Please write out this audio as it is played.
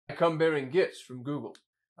come bearing gifts from Google.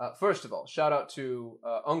 First of all, shout out to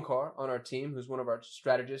Unkar on our team, who's one of our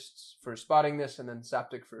strategists, for spotting this, and then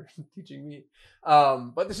Saptic for teaching me.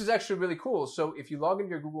 But this is actually really cool. So if you log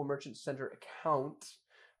into your Google Merchant Center account,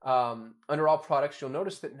 under all products, you'll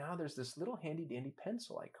notice that now there's this little handy dandy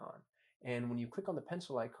pencil icon. And when you click on the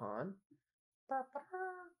pencil icon,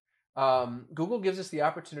 Google gives us the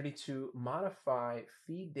opportunity to modify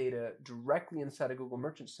feed data directly inside of Google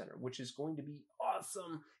Merchant Center, which is going to be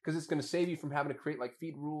awesome because it's going to save you from having to create like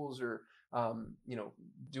feed rules or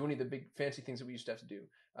do any of the big fancy things that we used to have to do.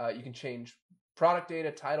 You can change product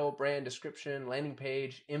data, title, brand, description, landing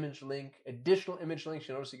page, image link, additional image links.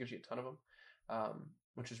 You'll notice it gives you a ton of them,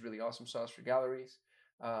 which is really awesome sauce for galleries.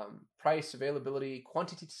 Price, availability,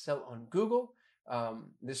 quantity to sell on Google.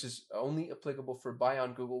 This is only applicable for buy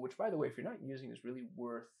on Google, which, by the way, if you're not using, is really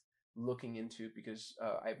worth looking into because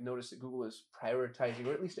I've noticed that Google is prioritizing,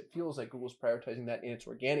 or at least it feels like Google's prioritizing that in its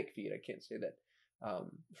organic feed. I can't say that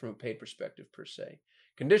from a paid perspective per se.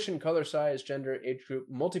 Condition, color, size, gender, age group,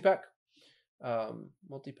 multi-pack,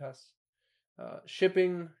 multi-pass,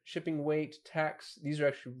 shipping weight, tax. These are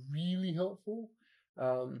actually really helpful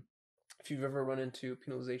if you've ever run into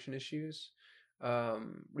penalization issues.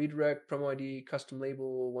 Redirect, promo ID, custom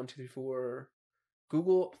label, 1, 2, 3, 4.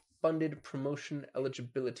 Google funded promotion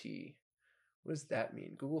eligibility. What does that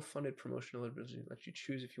mean? Google funded promotion eligibility lets you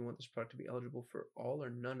choose if you want this product to be eligible for all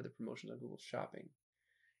or none of the promotions on Google Shopping.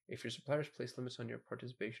 If your suppliers place limits on your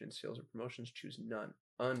participation in sales or promotions, choose none.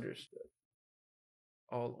 Understood.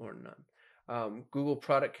 All or none. Google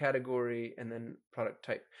product category and then product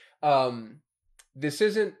type. This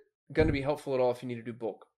isn't going to be helpful at all if you need to do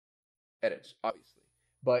bulk edits, obviously.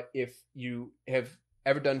 But if you have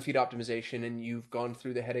ever done feed optimization and you've gone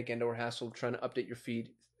through the headache and or hassle of trying to update your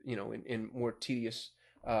feed, in more tedious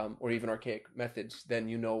or even archaic methods, then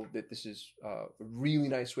you know that this is a really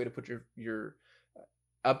nice way to put your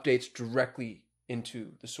updates directly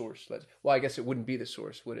into the source. Well, I guess it wouldn't be the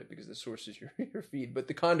source, would it? Because the source is your feed, but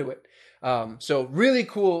the conduit. So really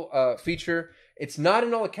cool feature. It's not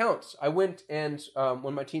in all accounts. I went and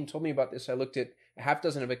when my team told me about this, I looked at a half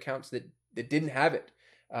dozen of accounts that didn't have it.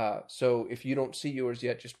 So if you don't see yours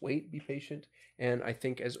yet, just wait, be patient. And I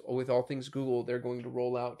think as with all things Google, they're going to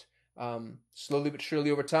roll out slowly but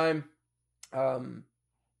surely over time.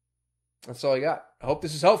 That's all I got. I hope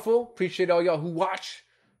this is helpful. Appreciate all y'all who watch.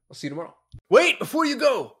 I'll see you tomorrow. Wait, before you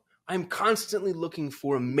go, I'm constantly looking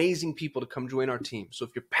for amazing people to come join our team. So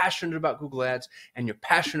if you're passionate about Google Ads and you're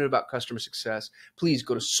passionate about customer success, please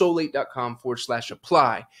go to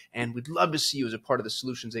solate.com/apply. And we'd love to see you as a part of the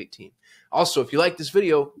Solutions 8 team. Also, if you like this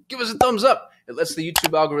video, give us a thumbs up. It lets the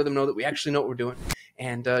YouTube algorithm know that we actually know what we're doing.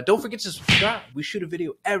 And don't forget to subscribe. We shoot a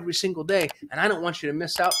video every single day, and I don't want you to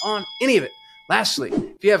miss out on any of it. Lastly,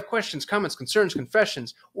 if you have questions, comments, concerns,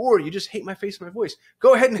 confessions, or you just hate my face and my voice,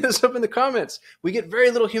 go ahead and hit us up in the comments. We get very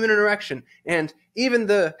little human interaction, and even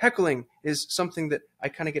the heckling is something that I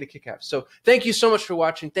kind of get a kick out of. So thank you so much for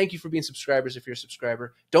watching. Thank you for being subscribers if you're a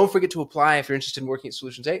subscriber. Don't forget to apply if you're interested in working at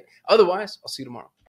Solutions 8. Otherwise, I'll see you tomorrow.